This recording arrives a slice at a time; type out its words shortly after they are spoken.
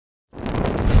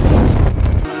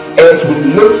as we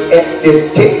look at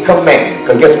this 10th commandment,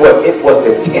 because guess what? It was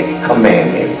the 10th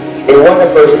commandment. It wasn't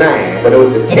the first 9, but it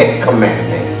was the 10th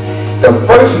commandment. The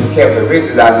first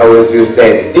characteristic I noticed is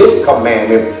that this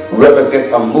commandment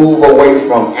represents a move away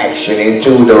from action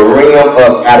into the realm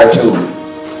of attitude.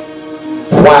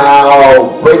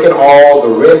 While breaking all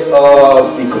the rest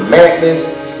of the commandments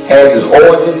has its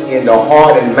origin in the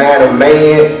heart and mind of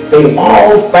man, they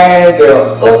all find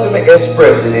their ultimate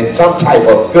expression in some type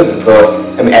of physical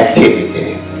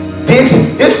activity.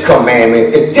 This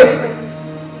commandment is different.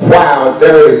 While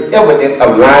there is evidence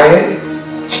of lying,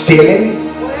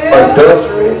 stealing,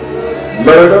 adultery,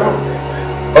 murder,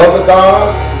 other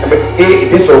gods,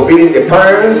 disobedient to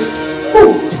parents,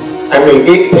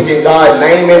 taking God's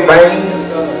name in vain,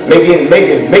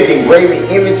 making graven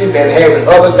images and having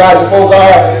other gods before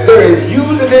God, there is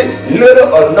usually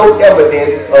little or no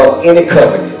evidence of any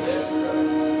covenants.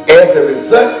 As a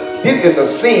result, this is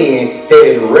a sin that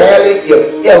is rarely,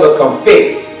 if ever,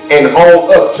 confessed and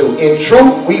owned up to. In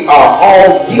truth, we are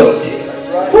all guilty.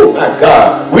 Oh my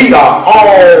God, we are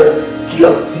all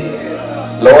guilty.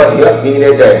 Lord, help me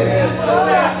today.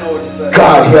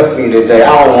 God, help me today.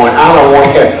 I don't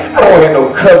want to have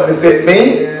no covenants in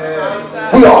me.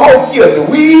 We are all guilty.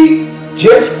 We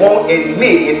just won't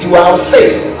admit it to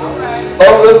ourselves,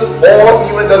 others, or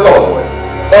even the Lord.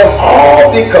 Of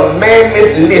all the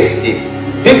commandments listed,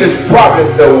 this is probably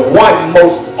the one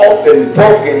most often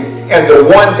broken and the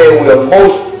one that will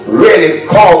most really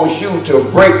cause you to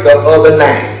break the other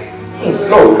 9.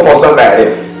 Lord, come on,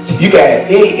 somebody. You got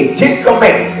 10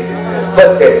 commandments,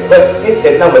 but it's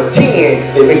the number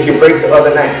 10 that makes you break the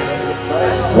other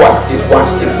 9. Watch this,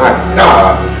 my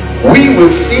God. We will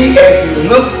see as we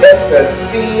look at the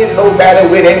sin, no matter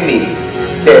where they meet,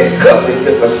 that covenant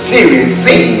is a serious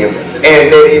sin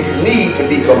and that it needs to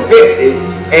be confessed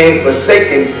and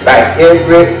forsaken by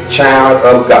every child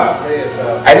of God.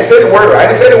 I didn't say the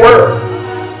word.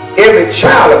 Every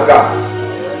child of God,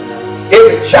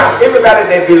 everybody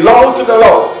that belongs to the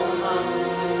Lord,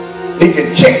 need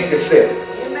to check yourself.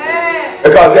 Amen.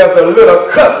 Because there's a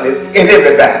little covetous in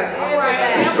everybody.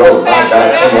 Oh my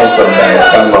God, come on somebody,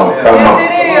 come on.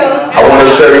 I want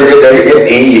to show you that it's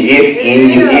in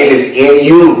you, it is in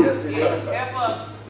you.